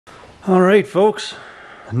All right, folks,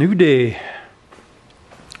 a new day.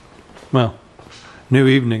 Well, new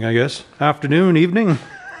evening, I guess. Afternoon, evening.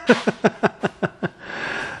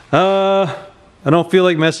 I don't feel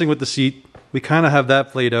like messing with the seat. We kind of have that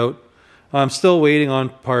played out. I'm still waiting on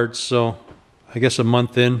parts, so I guess a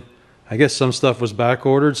month in. I guess some stuff was back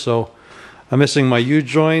ordered, so I'm missing my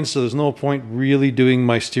U-joint, so there's no point really doing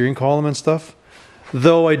my steering column and stuff.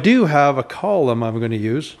 Though I do have a column I'm going to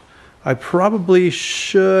use. I probably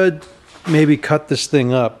should maybe cut this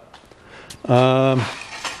thing up. I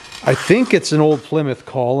think it's an old Plymouth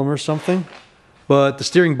column or something, but the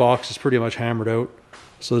steering box is pretty much hammered out,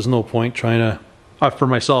 so there's no point trying to, for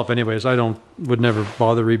myself anyways, would never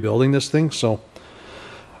bother rebuilding this thing, so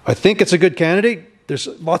I think it's a good candidate. There's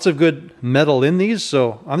lots of good metal in these,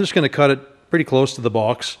 so I'm just going to cut it pretty close to the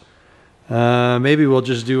box. Maybe we'll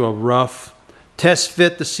just do a rough test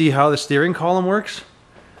fit to see how the steering column works.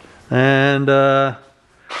 And I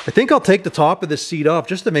think I'll take the top of this seat off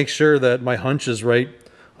just to make sure that my hunch is right.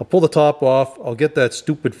 I'll pull the top off, I'll get that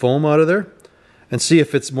stupid foam out of there and see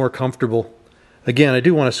if it's more comfortable. Again, I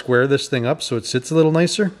do want to square this thing up so it sits a little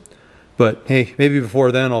nicer. But hey, maybe before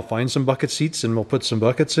then I'll find some bucket seats and we'll put some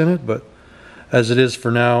buckets in it. But as it is for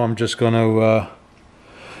now, I'm just going to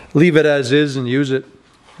leave it as is and use it.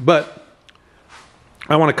 But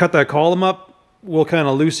I want to cut that column up. We'll kind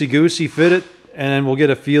of loosey-goosey fit it. And then we'll get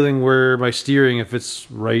a feeling where my steering, if it's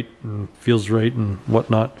right and feels right and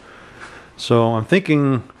whatnot. So I'm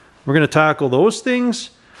thinking we're going to tackle those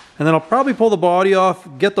things. And then I'll probably pull the body off,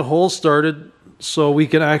 get the hole started so we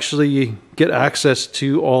can actually get access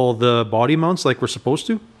to all the body mounts like we're supposed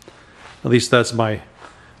to. At least that's my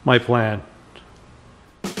plan.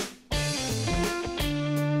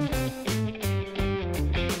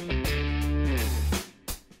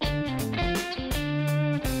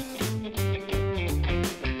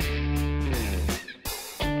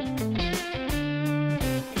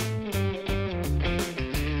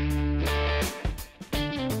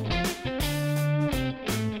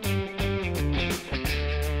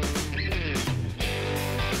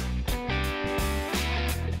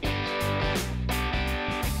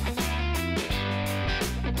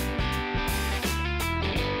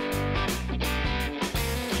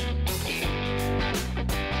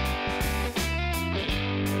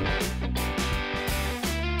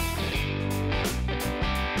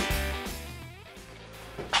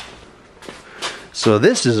 So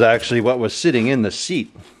this is actually what was sitting in the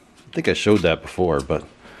seat. I think I showed that before, but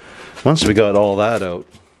once we got all that out,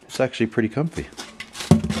 it's actually pretty comfy.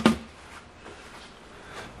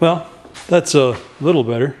 Well, that's a little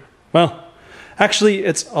better. Well, actually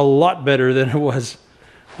it's a lot better than it was.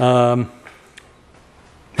 Yeah.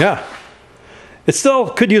 It still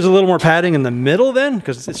could use a little more padding in the middle then,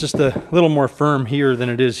 because it's just a little more firm here than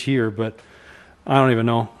it is here, but I don't even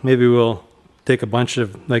know. Maybe we'll take a bunch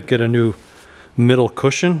of, like, get a new middle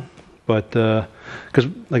cushion, but because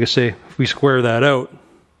like I say, if we square that out,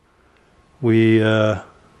 we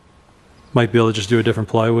might be able to just do a different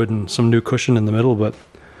plywood and some new cushion in the middle, but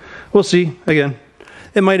we'll see. Again,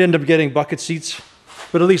 it might end up getting bucket seats,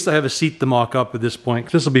 but at least I have a seat to mock up at this point.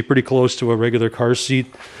 This will be pretty close to a regular car seat,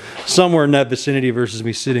 somewhere in that vicinity versus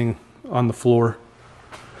me sitting on the floor.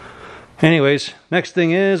 Anyways, next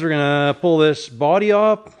thing is we're gonna pull this body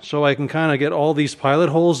off so I can kind of get all these pilot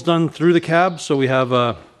holes done through the cab so we have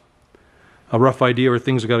a rough idea where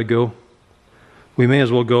things got to go. We may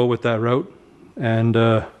as well go with that route. And you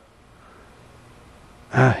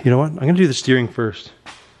know what? I'm gonna do the steering first.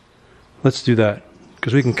 Let's do that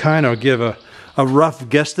because we can kind of give a rough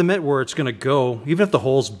guesstimate where it's gonna go. Even if the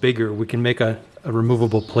hole's bigger, we can make a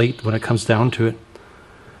removable plate when it comes down to it.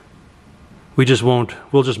 We just won't.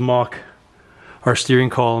 We'll just mock our steering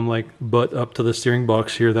column like butt up to the steering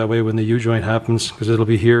box here. That way when the U-joint happens, because it'll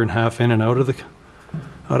be here and half in and out of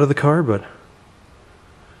the car. But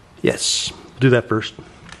yes, we'll do that first.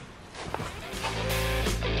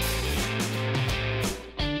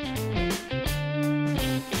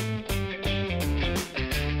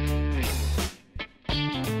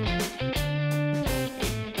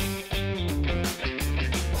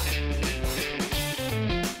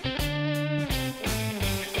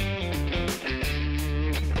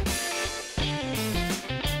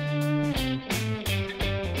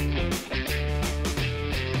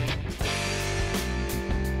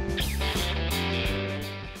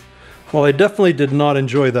 Well, I definitely did not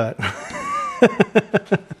enjoy that.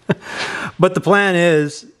 But the plan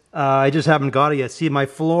is, I just haven't got it yet. See, my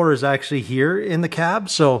floor is actually here in the cab,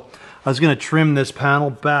 so I was going to trim this panel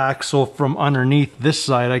back so from underneath this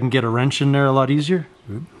side I can get a wrench in there a lot easier.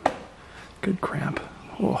 Good cramp.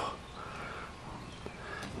 Oh.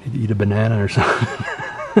 Need to eat a banana or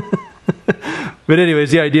something. But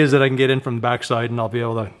anyways, the idea is that I can get in from the backside and I'll be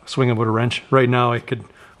able to swing it with a wrench. Right now I could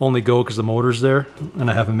only go because the motor's there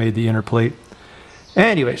and I haven't made the inner plate.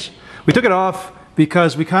 Anyways, we took it off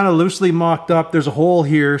because we kind of loosely mocked up. There's a hole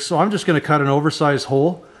here, so I'm just going to cut an oversized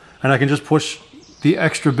hole and I can just push the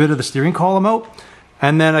extra bit of the steering column out.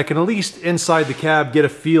 And then I can at least inside the cab get a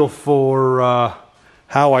feel for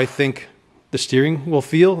how I think the steering will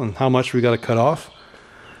feel and how much we got to cut off.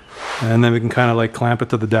 And then we can kind of like clamp it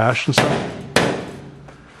to the dash and stuff.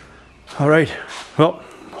 All right, well,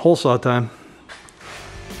 hole saw time.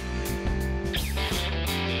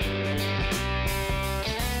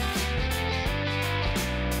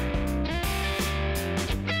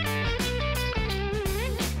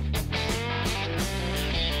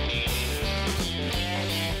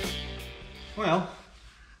 Well,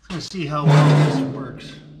 let's gonna see how well this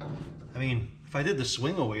works. I mean, if I did the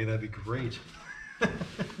swing away, that'd be great.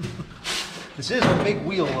 This is a big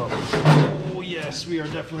wheel though. Oh yes, we are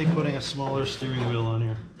definitely putting a smaller steering wheel on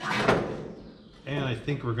here. And I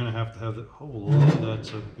think we're gonna have to have the, oh,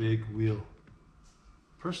 that's a big wheel.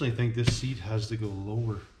 Personally, I think this seat has to go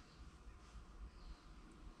lower.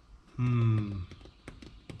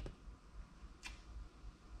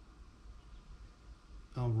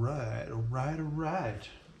 All right, all right, all right.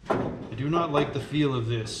 I do not like the feel of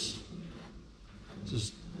this. This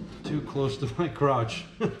is too close to my crotch.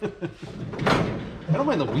 I don't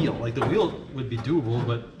mind the wheel. Like, the wheel would be doable,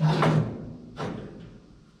 but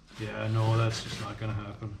yeah, no, that's just not gonna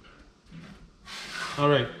happen. All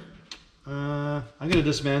right, I'm gonna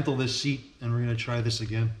dismantle this seat and we're gonna try this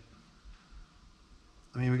again.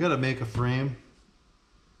 I mean, we gotta make a frame.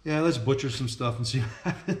 Yeah, let's butcher some stuff and see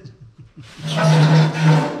what happens.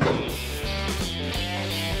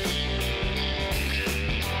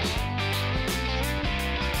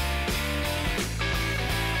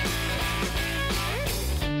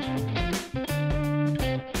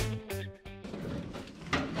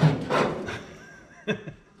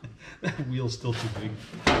 That wheel's still too big.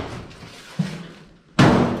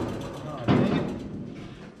 Oh, dang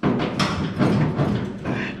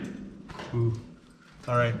it. Ooh.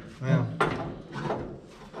 All right, well,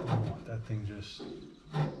 oh, that thing just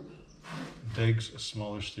begs a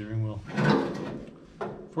smaller steering wheel.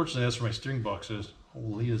 Fortunately, that's where my steering box is.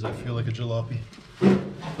 Holy, does that feel like a jalopy?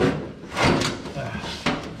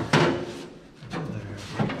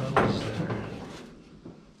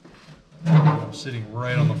 I'm sitting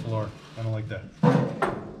right on the floor. I don't like that.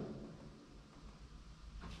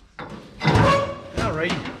 All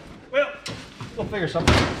right. Well, we'll figure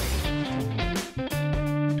something out.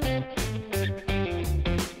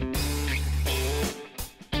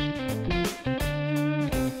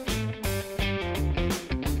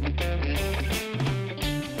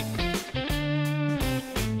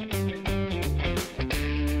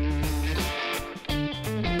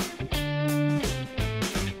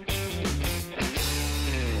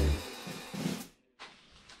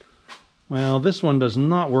 Well, this one does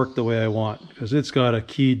not work the way I want because it's got a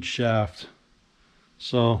keyed shaft.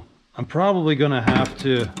 So I'm probably going to have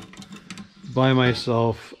to buy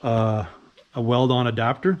myself a weld-on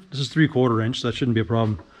adapter. This is 3/4 inch, so that shouldn't be a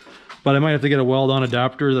problem. But I might have to get a weld-on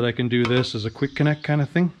adapter that I can do this as a quick connect kind of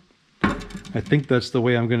thing. I think that's the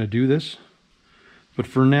way I'm going to do this. But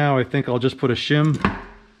for now, I think I'll just put a shim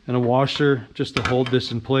and a washer just to hold this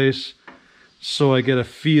in place, so I get a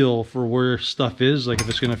feel for where stuff is, like if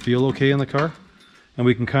it's going to feel okay in the car. And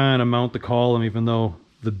we can kind of mount the column even though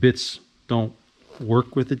the bits don't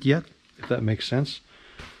work with it yet, if that makes sense.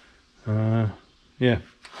 Yeah,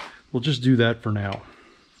 we'll just do that for now.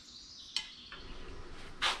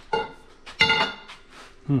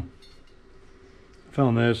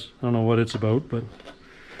 Found this. I don't know what it's about, but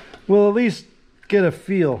we'll at least get a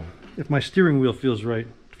feel if my steering wheel feels right.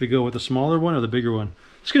 If we go with the smaller one or the bigger one.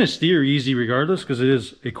 It's going to steer easy regardless because it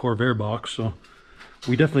is a Corvair box, so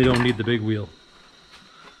we definitely don't need the big wheel.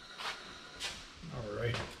 All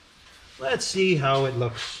right, let's see how it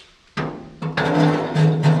looks.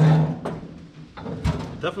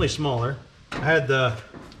 Definitely smaller. I had the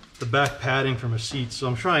back padding from a seat, so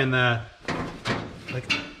I'm trying that.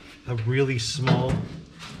 Like a really small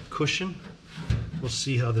cushion. We'll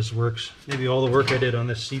see how this works. Maybe all the work I did on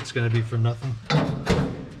this seat's going to be for nothing.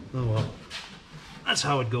 Oh well. That's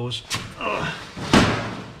how it goes. Ugh.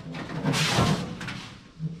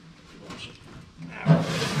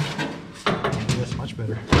 That's much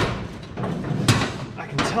better. I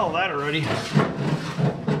can tell that already.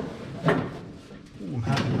 Ooh, I'm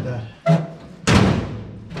happy with that.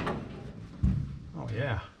 Oh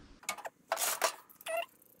yeah.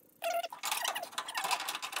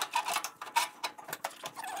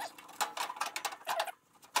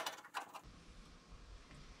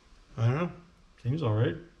 I don't know. Seems all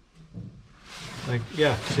right. Like,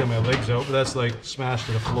 yeah, see how my leg's out, but that's like smashed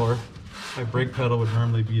to the floor. My brake pedal would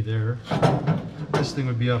normally be there. This thing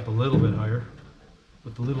would be up a little bit higher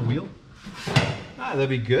with the little wheel. Ah, that'd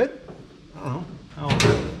be good. I don't know. How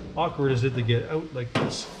awkward is it to get out like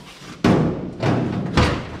this?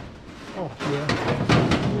 Oh, yeah.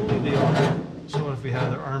 Holy deal. So what if we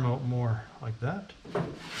had their arm out more like that?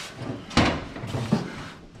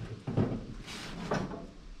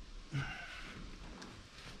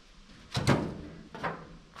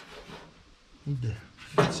 Need to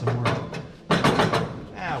fit some more.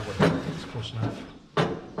 Ah, whatever. It's close enough.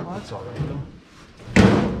 Oh, that's all right though.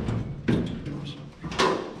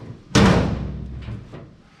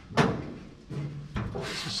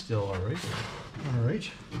 This is still all right. All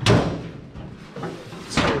right.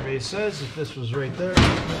 Survey says if this was right there.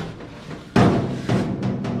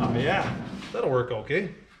 Oh yeah, that'll work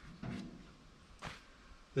okay.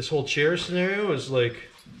 This whole chair scenario is like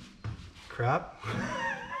crap.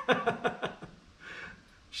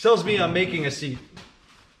 She tells me I'm making a seat.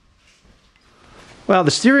 Well,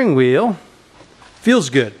 the steering wheel feels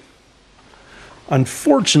good.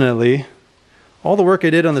 Unfortunately, all the work I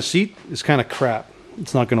did on the seat is kind of crap.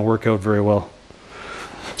 It's not going to work out very well.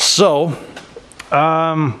 So,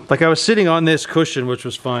 like I was sitting on this cushion, which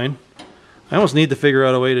was fine. I almost need to figure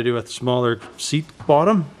out a way to do a smaller seat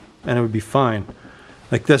bottom, and it would be fine.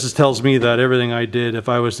 Like this tells me that everything I did, if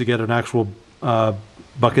I was to get an actual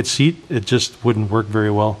bucket seat, it just wouldn't work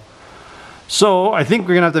very well. So I think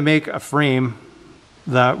we're gonna have to make a frame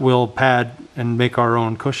that will pad and make our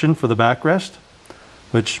own cushion for the backrest,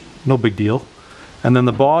 which no big deal. And then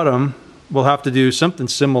the bottom, we'll have to do something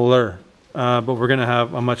similar, but we're gonna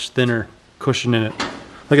have a much thinner cushion in it.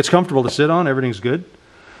 Like it's comfortable to sit on, everything's good.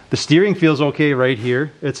 The steering feels okay right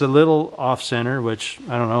here. It's a little off center, which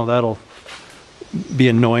I don't know, that'll be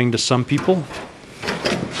annoying to some people.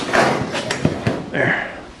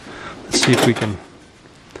 There. Let's see if we can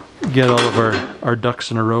get all of our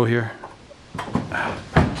ducks in a row here.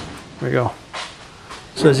 There we go.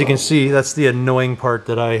 So as you can see, that's the annoying part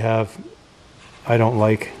that I don't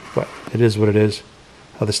like, but it is what it is.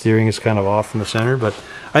 How the steering is kind of off from the center, but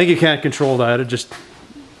I think you can't control that. It just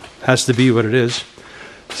has to be what it is.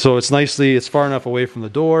 So it's far enough away from the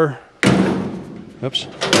door. Oops.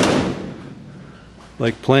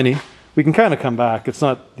 Like plenty. We can kind of come back. It's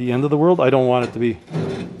not the end of the world. I don't want it to be.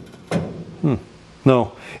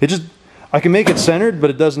 No. I can make it centered, but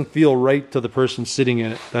it doesn't feel right to the person sitting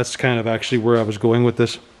in it. That's kind of actually where I was going with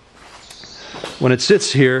this. When it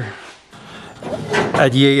sits here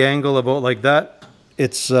at yay angle about like that,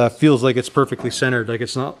 it feels like it's perfectly centered. Like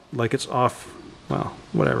it's not like it's off. Well,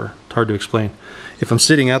 whatever. It's hard to explain. If I'm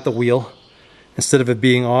sitting at the wheel, instead of it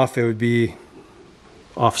being off, it would be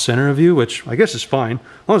off center of you, which I guess is fine.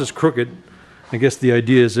 As long as it's crooked. I guess the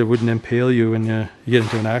idea is it wouldn't impale you when you get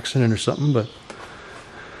into an accident or something, but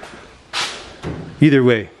either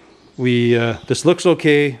way, this looks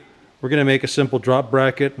okay. We're gonna make a simple drop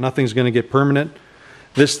bracket. Nothing's gonna get permanent.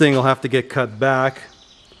 This thing will have to get cut back.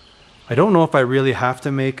 I don't know if I really have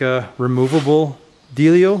to make a removable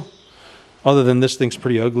dealio, other than this thing's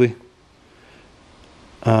pretty ugly.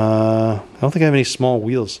 I don't think I have any small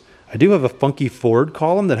wheels. I do have a funky Ford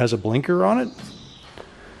column that has a blinker on it.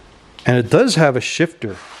 And it does have a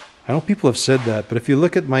shifter. I know people have said that, but if you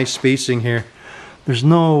look at my spacing here, there's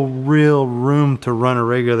no real room to run a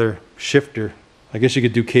regular shifter. I guess you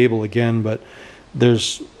could do cable again, but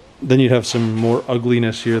then you'd have some more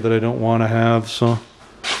ugliness here that I don't want to have, so.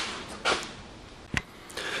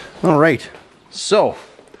 All right, so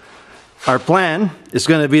our plan is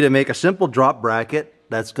going to be to make a simple drop bracket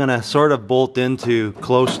that's going to sort of bolt into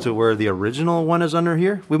close to where the original one is under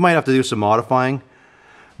here. We might have to do some modifying,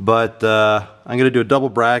 but I'm going to do a double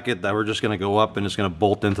bracket that we're just going to go up and it's going to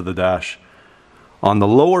bolt into the dash. On the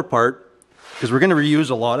lower part, because we're going to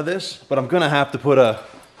reuse a lot of this, but I'm going to have to put a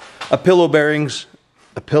pillow bearing,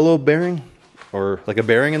 or like a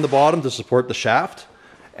bearing in the bottom to support the shaft,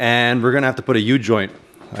 and we're going to have to put a U-joint.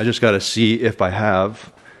 I just got to see if I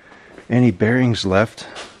have any bearings left.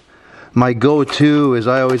 My go-to is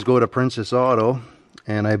I always go to Princess Auto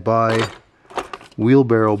and I buy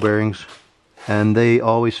wheelbarrow bearings, and they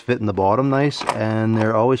always fit in the bottom nice, and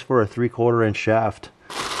they're always for a 3/4 inch shaft.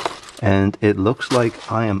 And it looks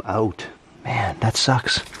like I am out. Man, that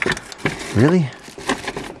sucks. Really?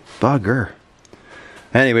 Bugger.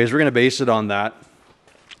 Anyways, we're going to base it on that.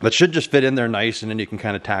 That should just fit in there nice, and then you can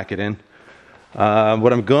kind of tack it in.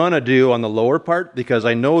 What I'm going to do on the lower part, because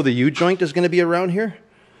I know the U-joint is going to be around here.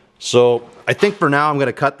 So I think for now I'm going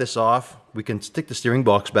to cut this off. We can stick the steering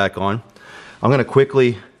box back on. I'm going to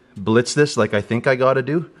quickly blitz this like I think I got to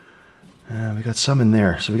do. We got some in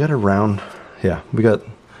there. So we got a round, yeah, we're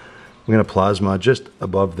gonna plasma just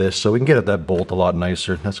above this so we can get at that bolt a lot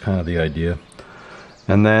nicer. That's kind of the idea.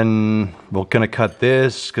 And then we're gonna cut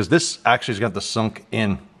this, because this actually has got the sunk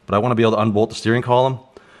in, but I want to be able to unbolt the steering column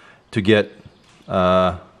to get,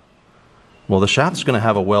 well, the shaft's gonna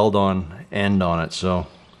have a weld on end on it, so,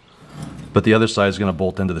 but the other side is gonna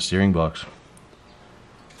bolt into the steering box.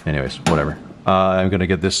 Anyways, whatever. I'm gonna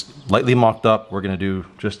get this lightly mocked up. We're gonna do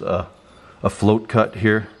just a float cut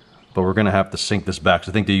here, but we're gonna have to sink this back.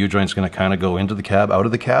 So I think the U-joint's gonna kind of go into the cab, out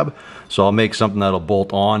of the cab. So I'll make something that'll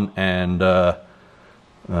bolt on, and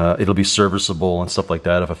it'll be serviceable and stuff like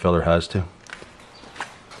that if a filler has to.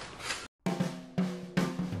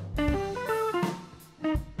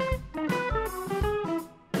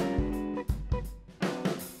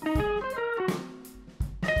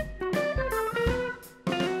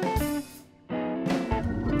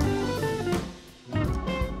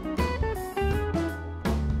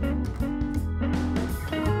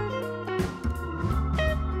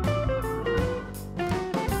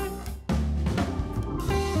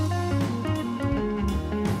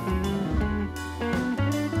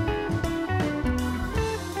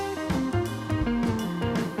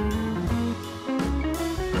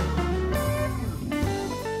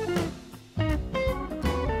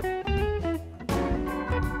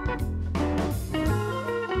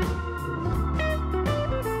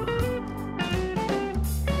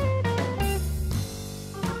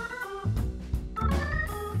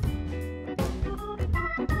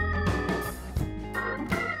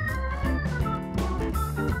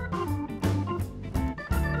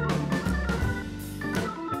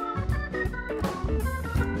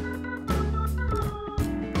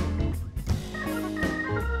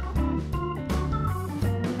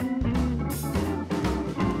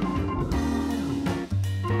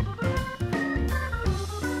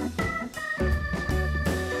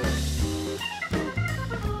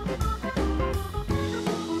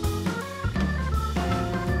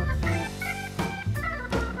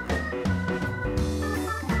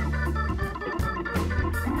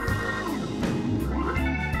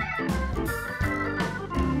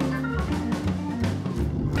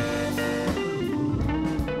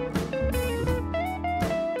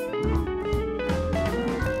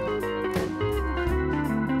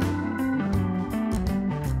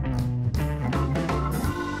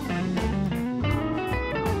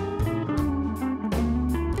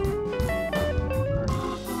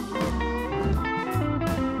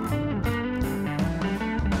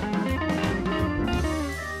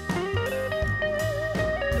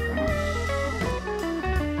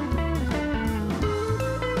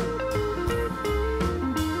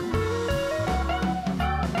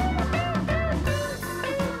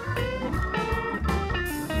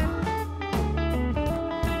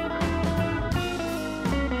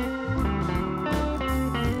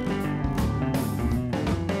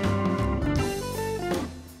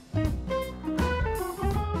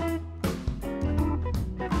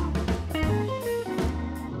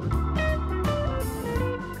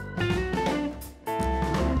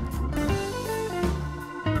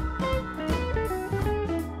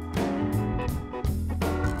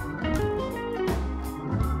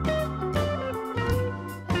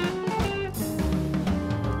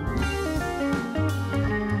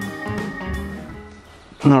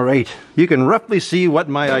 All right, you can roughly see what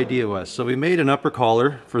my idea was. So we made an upper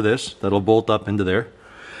collar for this that'll bolt up into there.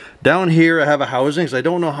 Down here I have a housing, because I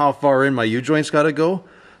don't know how far in my U-joint's got to go.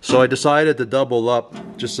 So I decided to double up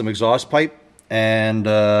just some exhaust pipe, and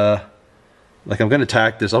like I'm going to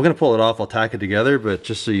tack this. I'm going to pull it off, I'll tack it together, but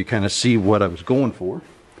just so you kind of see what I was going for.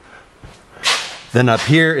 Then up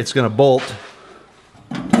here it's going to bolt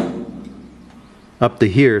up to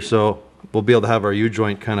here, so we'll be able to have our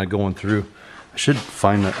U-joint kind of going through. I should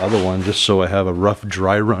find the other one just so I have a rough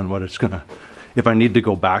dry run what it's gonna, if I need to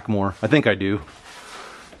go back more. I think I do.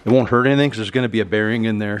 It won't hurt anything because there's gonna be a bearing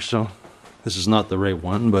in there, so this is not the right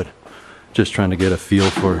one, but just trying to get a feel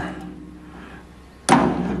for,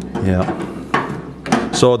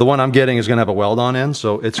 yeah. So the one I'm getting is gonna have a weld on end,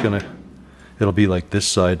 so it'll be like this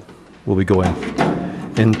side will be going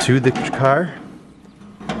into the car,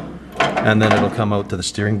 and then it'll come out to the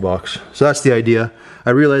steering box. So that's the idea. I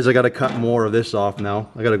realize I got to cut more of this off now.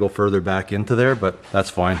 I got to go further back into there, but that's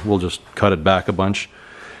fine. We'll just cut it back a bunch.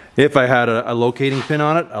 If I had a locating pin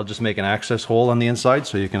on it, I'll just make an access hole on the inside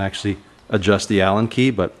so you can actually adjust the Allen key,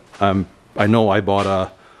 but I know I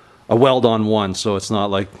bought a weld on one, so it's not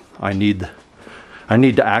like I need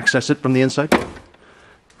to access it from the inside.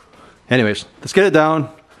 Anyways, let's get it down.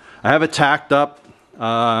 I have it tacked up.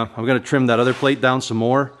 I'm going to trim that other plate down some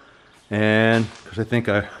more, and because I think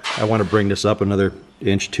I want to bring this up another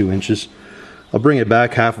inch, 2 inches. I'll bring it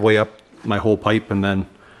back halfway up my whole pipe, and then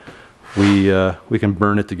we can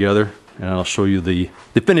burn it together, and I'll show you the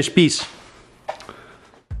finished piece.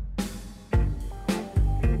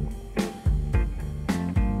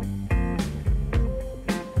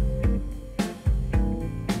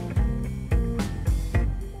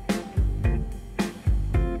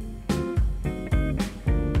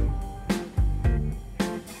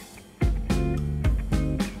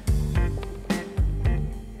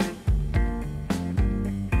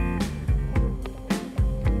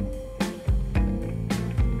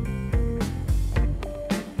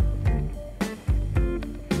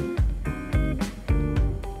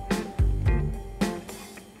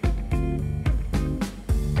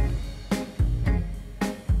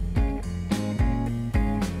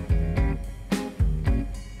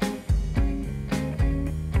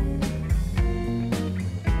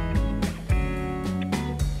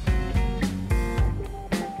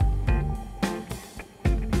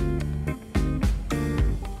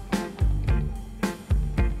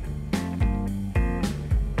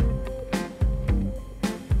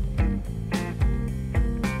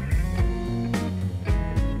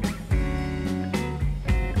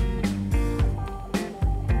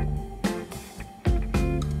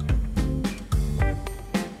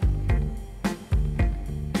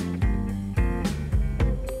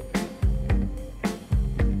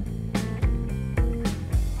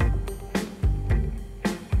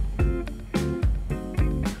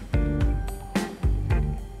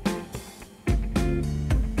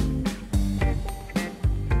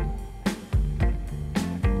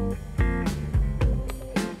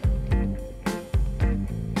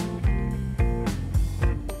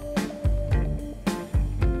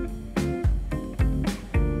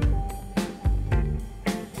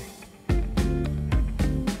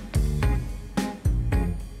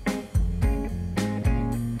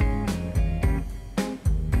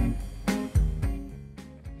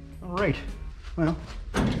 Right, well,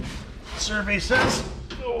 survey says,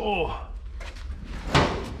 oh.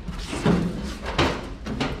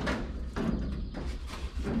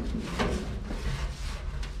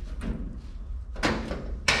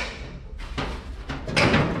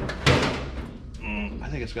 I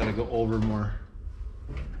think it's got to go over more.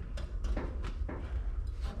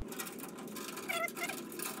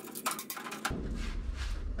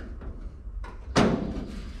 I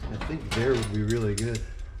think there would be really good.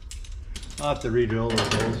 I'll have to re-drill those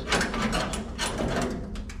holes.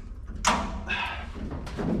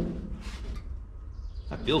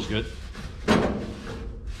 That feels good. I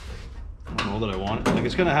don't know that I want it. Like,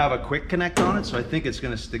 it's gonna have a quick connect on it, so I think it's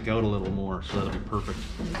gonna stick out a little more, so that'll be perfect.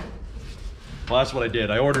 Well, that's what I did.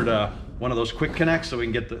 I ordered one of those quick connects so we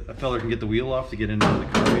can get a fella can get the wheel off to get into the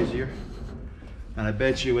car easier. And I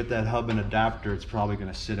bet you with that hub and adapter, it's probably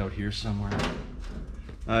gonna sit out here somewhere.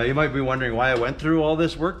 You might be wondering why I went through all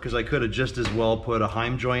this work, because I could have just as well put a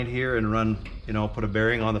Heim joint here and run, you know, put a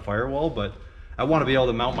bearing on the firewall, but I want to be able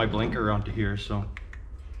to mount my blinker onto here, so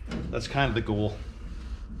that's kind of the goal.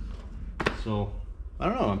 So, I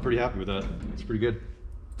don't know, I'm pretty happy with that. It's pretty good.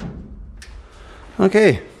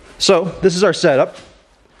 Okay, so this is our setup.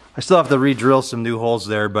 I still have to re-drill some new holes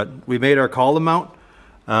there, but we made our column mount.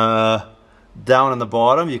 Down on the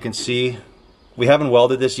bottom, you can see we haven't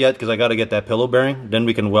welded this yet because I got to get that pillow bearing. Then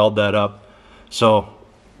we can weld that up. So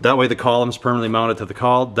that way the column's permanently mounted to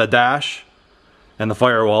the dash and the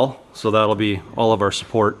firewall. So that'll be all of our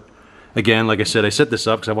support. Again, like I said, I set this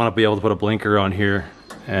up because I want to be able to put a blinker on here,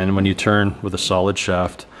 and when you turn with a solid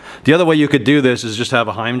shaft. The other way you could do this is just have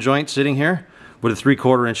a Heim joint sitting here with a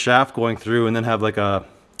 3/4 inch shaft going through, and then have like a,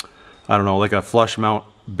 I don't know, like a flush mount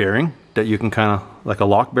bearing that you can kind of, like a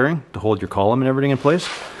lock bearing to hold your column and everything in place.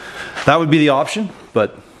 That would be the option,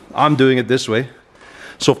 but I'm doing it this way.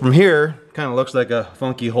 So from here, kind of looks like a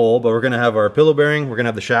funky hole, but we're gonna have our pillow bearing, we're gonna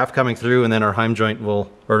have the shaft coming through, and then our Heim joint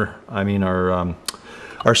will, or I mean our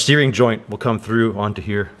steering joint will come through onto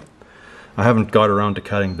here. I haven't got around to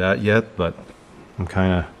cutting that yet, but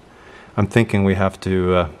I'm thinking we have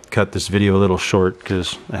to cut this video a little short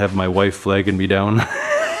because I have my wife flagging me down.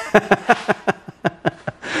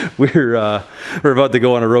 We're about to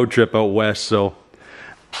go on a road trip out west, so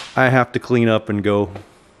I have to clean up and go.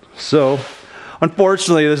 So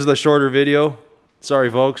unfortunately, this is a shorter video. Sorry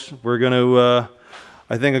folks, we're gonna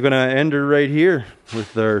I think I'm gonna end her right here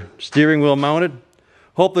with our steering wheel mounted.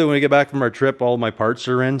 Hopefully when we get back from our trip, all my parts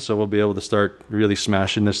are in, so we'll be able to start really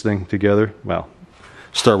smashing this thing together. Well,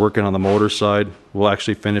 start working on the motor side. We'll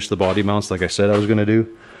actually finish the body mounts like I said I was gonna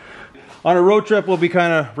do. On a road trip, we'll be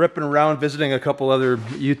kind of ripping around, visiting a couple other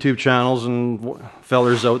YouTube channels and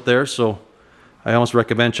fellers out there, so I almost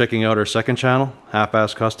recommend checking out our second channel,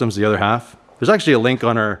 Halfass Kustoms, the other half. There's actually a link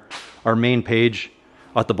on our main page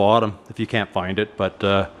at the bottom if you can't find it, but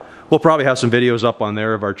we'll probably have some videos up on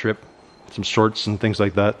there of our trip, some shorts and things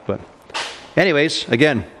like that. But anyways,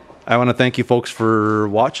 again, I want to thank you folks for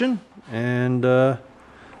watching, and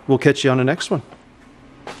we'll catch you on the next one.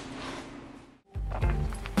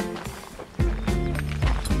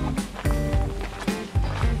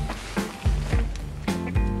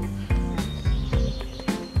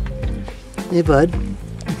 Hey, bud.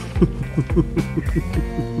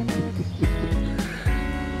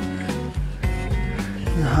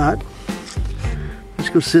 Hot. Let's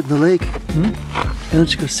go sit in the lake. Why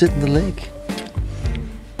don't you go sit in the lake?